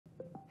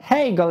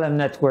Hey Golem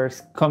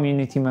Network's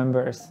community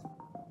members!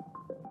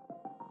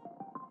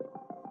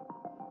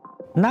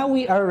 Now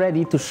we are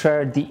ready to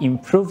share the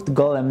improved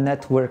Golem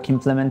Network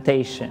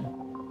implementation.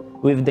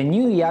 With the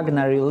new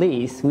Yagna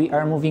release, we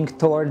are moving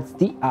towards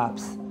the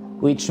apps,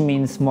 which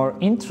means more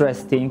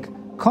interesting,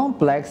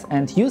 complex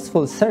and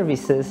useful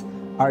services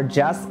are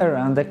just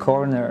around the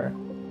corner.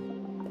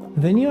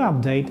 The new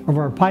update of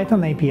our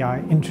Python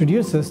API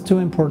introduces two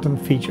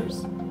important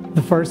features.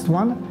 The first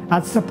one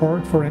adds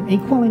support for an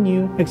equally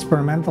new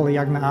experimental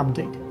Yagna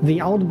update, the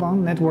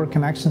outbound network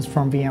connections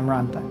from VM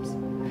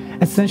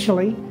runtimes.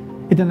 Essentially,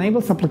 it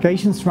enables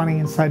applications running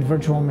inside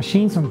virtual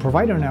machines on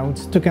provider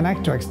nodes to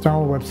connect to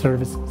external web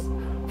services.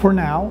 For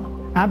now,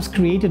 apps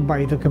created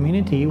by the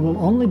community will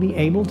only be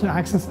able to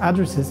access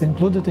addresses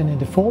included in a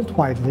default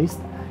whitelist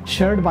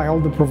shared by all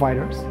the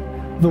providers.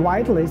 The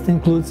whitelist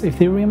includes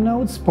Ethereum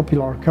nodes,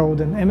 popular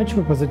code and image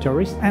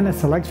repositories, and a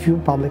select few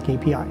public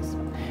APIs.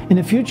 In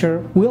the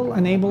future, we'll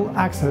enable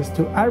access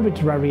to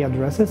arbitrary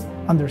addresses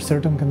under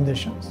certain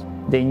conditions.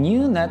 The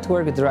new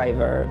network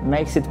driver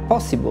makes it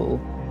possible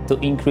to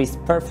increase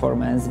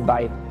performance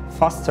by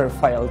faster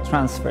file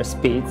transfer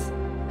speeds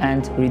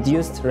and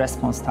reduced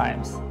response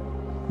times.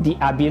 The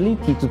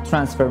ability to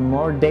transfer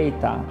more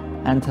data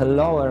and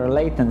lower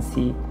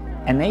latency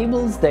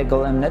enables the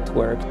Golem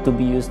network to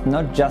be used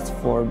not just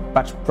for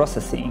batch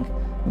processing,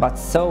 but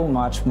so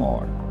much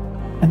more.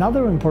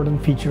 Another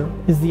important feature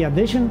is the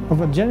addition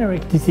of a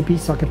generic TCP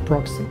Socket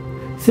Proxy.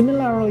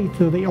 Similarly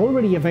to the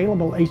already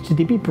available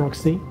HTTP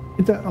proxy,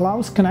 it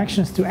allows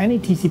connections to any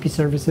TCP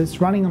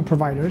services running on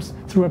providers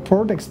through a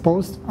port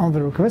exposed on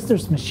the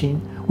requester's machine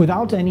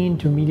without any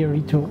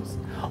intermediary tools.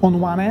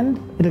 On one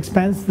end, it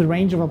expands the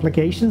range of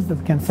applications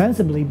that can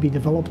sensibly be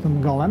developed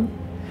on Golem,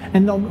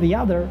 and on the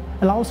other,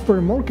 allows for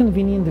a more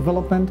convenient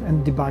development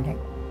and debugging.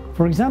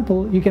 For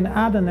example, you can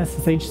add an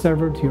SSH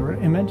server to your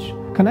image,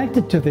 connect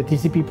it to the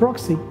TCP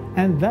proxy,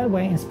 and that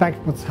way inspect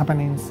what's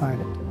happening inside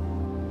it.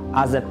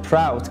 As a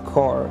proud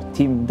core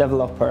team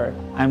developer,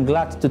 I'm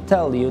glad to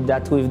tell you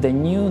that with the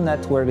new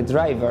network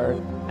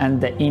driver and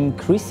the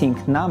increasing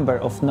number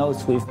of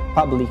nodes with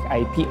public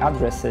IP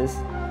addresses,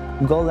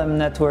 Golem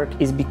Network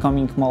is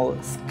becoming more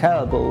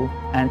scalable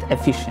and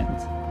efficient.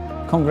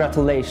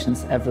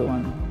 Congratulations,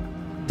 everyone!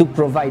 To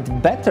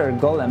provide better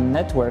Golem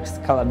Network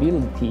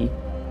scalability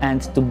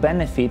and to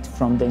benefit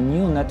from the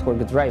new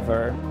network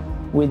driver,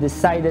 we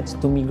decided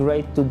to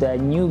migrate to the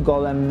new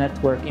Golem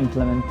Network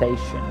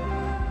implementation.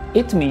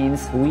 It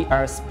means we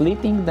are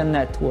splitting the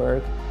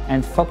network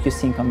and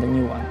focusing on the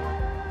new one.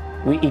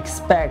 We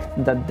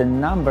expect that the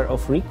number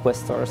of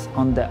requesters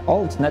on the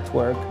old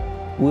network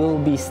will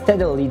be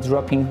steadily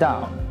dropping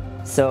down,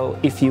 so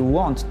if you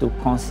want to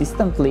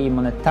consistently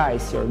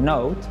monetize your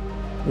node,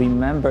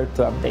 remember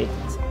to update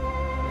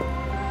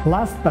it.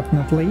 Last but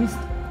not least,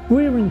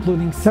 we're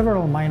including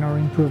several minor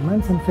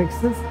improvements and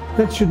fixes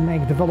that should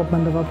make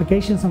development of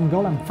applications on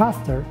Golem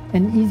faster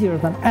and easier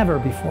than ever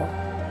before.